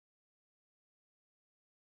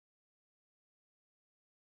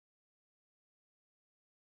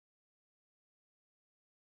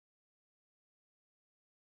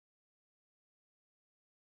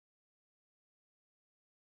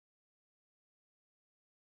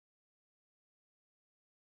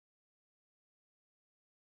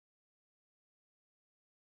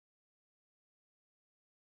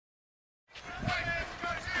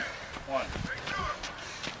1,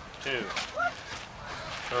 2,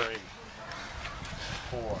 3,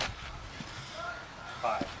 4,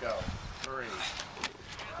 5. Go. 3,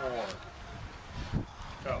 4.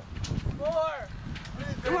 Go. 4.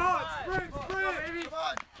 Come on, sprint, baby.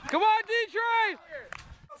 Come on, D-Train.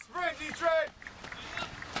 Sprint, D-Train.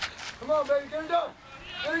 Come on, baby, get it done.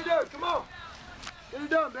 Get it done, come on. Get it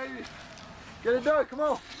done, baby. Get it done, come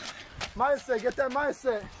on. Mindset, get that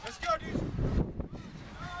mindset. Let's go, dude.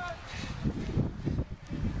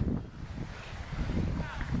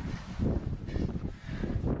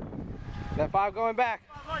 That 5 going back.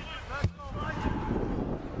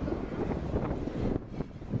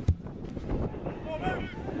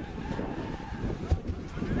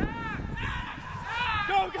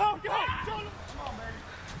 Go, go, go. Come on, baby.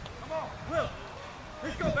 Come on, Will.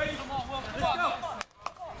 Let's go, baby. Come on, Will. Let's go.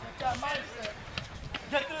 Get that mindset.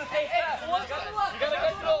 Get through the pace fast. You gotta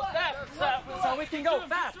get through it fast so we can go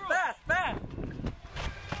fast.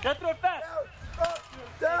 Get through it fast.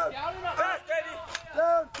 Down. Fast, baby.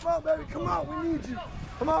 Down. Come on, baby. Come on. We need you.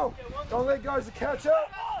 Come on. Don't let guys catch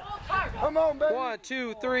up. Come on, baby. 1,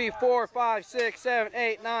 2, 3, 4, 5, 6, 7,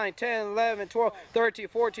 8, 9, 10, 11, 12, 13,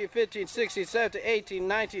 14, 15, 16, 17, 18,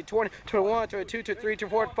 19, 20, 21, 22, 23,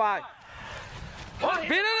 24, 5. Beat him to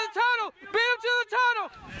the tunnel! Beat him to the tunnel!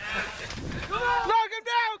 Knock him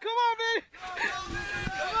down! Come on, Vinny!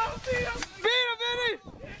 Beat him, Vinny!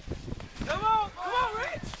 Come on,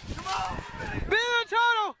 Rich. Come on. Beat him to the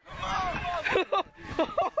tunnel! Come on,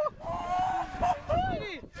 JD.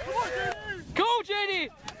 Go, JD!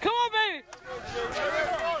 Come on, baby!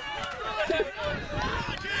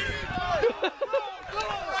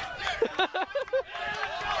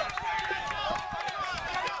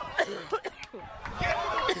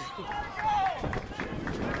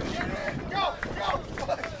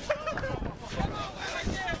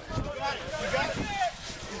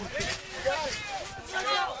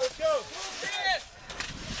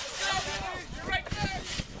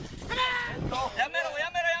 Ya mero,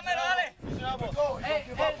 dale.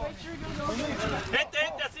 Vente,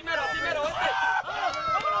 así mero, vente.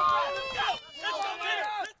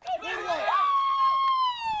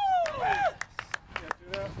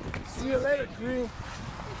 See you later, Green.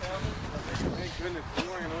 Thank goodness, we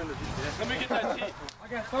weren't going to win this. Let me get that tea. I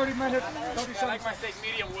got 30 minutes. 30 I seconds. like my steak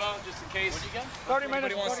medium well, just in case. What you got? 30 minutes.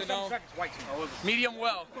 Anybody wants to know? Medium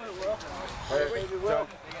well.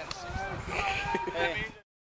 Hey,